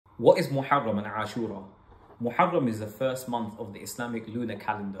What is Muharram and Ashura? Muharram is the first month of the Islamic lunar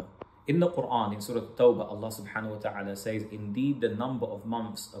calendar. In the Quran, in Surah Tawbah, Allah subhanahu wa ta'ala says, "Indeed, the number of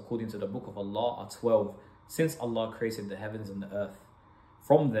months according to the book of Allah are 12, since Allah created the heavens and the earth.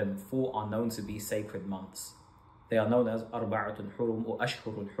 From them, 4 are known to be sacred months. They are known as Arba'atun Hurum or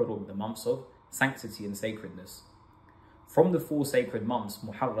Ashhurul Hurum, the months of sanctity and sacredness. From the 4 sacred months,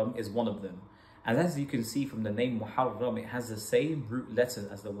 Muharram is one of them. And as you can see from the name Muharram, it has the same root letters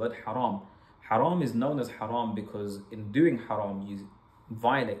as the word haram. Haram is known as haram because in doing haram, you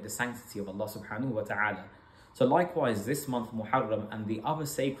violate the sanctity of Allah subhanahu wa ta'ala. So likewise, this month Muharram and the other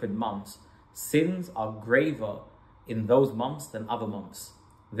sacred months, sins are graver in those months than other months.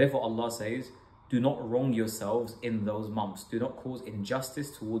 Therefore Allah says, do not wrong yourselves in those months. Do not cause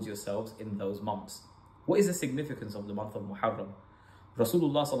injustice towards yourselves in those months. What is the significance of the month of Muharram?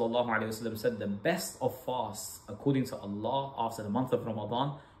 Rasulullah sallallahu alayhi wa sallam said the best of fasts according to Allah after the month of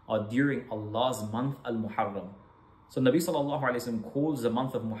Ramadan are during Allah's month al-Muharram. So Nabi sallallahu alayhi wa sallam calls the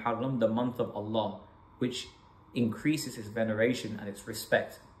month of Muharram the month of Allah, which increases its veneration and its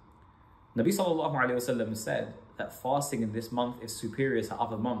respect. Nabi sallallahu alayhi wa sallam said that fasting in this month is superior to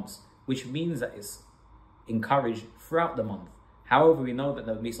other months, which means that it's encouraged throughout the month. However, we know that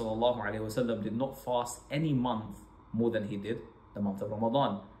Nabi sallallahu alayhi wa sallam did not fast any month more than he did the month of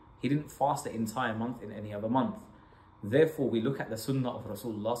Ramadan. He didn't fast the entire month in any other month. Therefore, we look at the sunnah of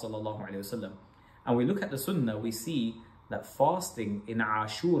Rasulullah sallallahu alayhi wa sallam, and we look at the sunnah, we see that fasting in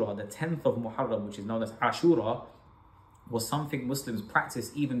Ashura, the 10th of Muharram, which is known as Ashura, was something Muslims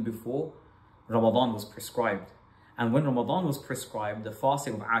practiced even before Ramadan was prescribed. And when Ramadan was prescribed, the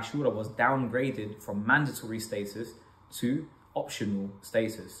fasting of Ashura was downgraded from mandatory status to optional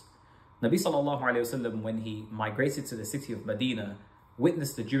status. Nabi sallallahu alayhi wa sallam, when he migrated to the city of Medina,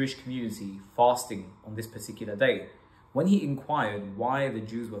 witnessed the Jewish community fasting on this particular day. When he inquired why the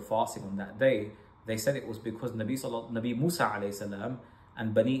Jews were fasting on that day, they said it was because Nabi Musa alayhi salam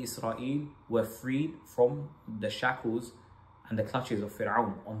and Bani Israel were freed from the shackles and the clutches of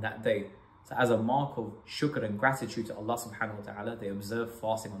Fir'aun on that day. So as a mark of shukr and gratitude to Allah subhanahu wa ta'ala, they observed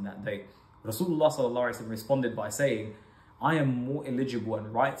fasting on that day. Rasulullah sallallahu alayhi wa sallam responded by saying, I am more eligible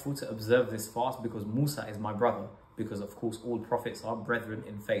and rightful to observe this fast because Musa is my brother, because of course all prophets are brethren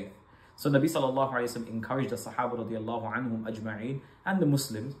in faith. So Nabi sallallahu alayhi wa sallam encouraged the Sahaba radiallahu anhum ajma'een and the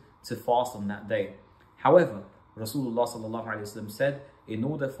Muslims to fast on that day. However, Rasulullah sallallahu alayhi wa sallam said, in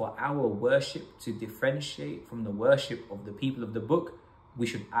order for our worship to differentiate from the worship of the people of the book, we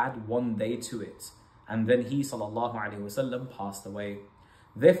should add 1 day to it. And then he sallallahu alayhi wa sallam passed away.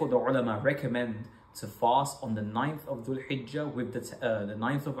 Therefore the ulama recommend to fast on the 9th of Dhul Hijjah with the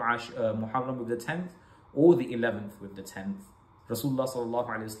 9th of Muharram with the 10th, or the 11th with the 10th. Rasulullah sallallahu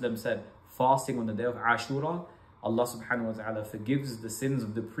alayhi wa sallam said, fasting on the day of Ashura, Allah subhanahu wa ta'ala forgives the sins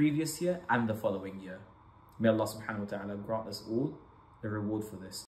of the previous year and the following year. May Allah subhanahu wa ta'ala grant us all the reward for this.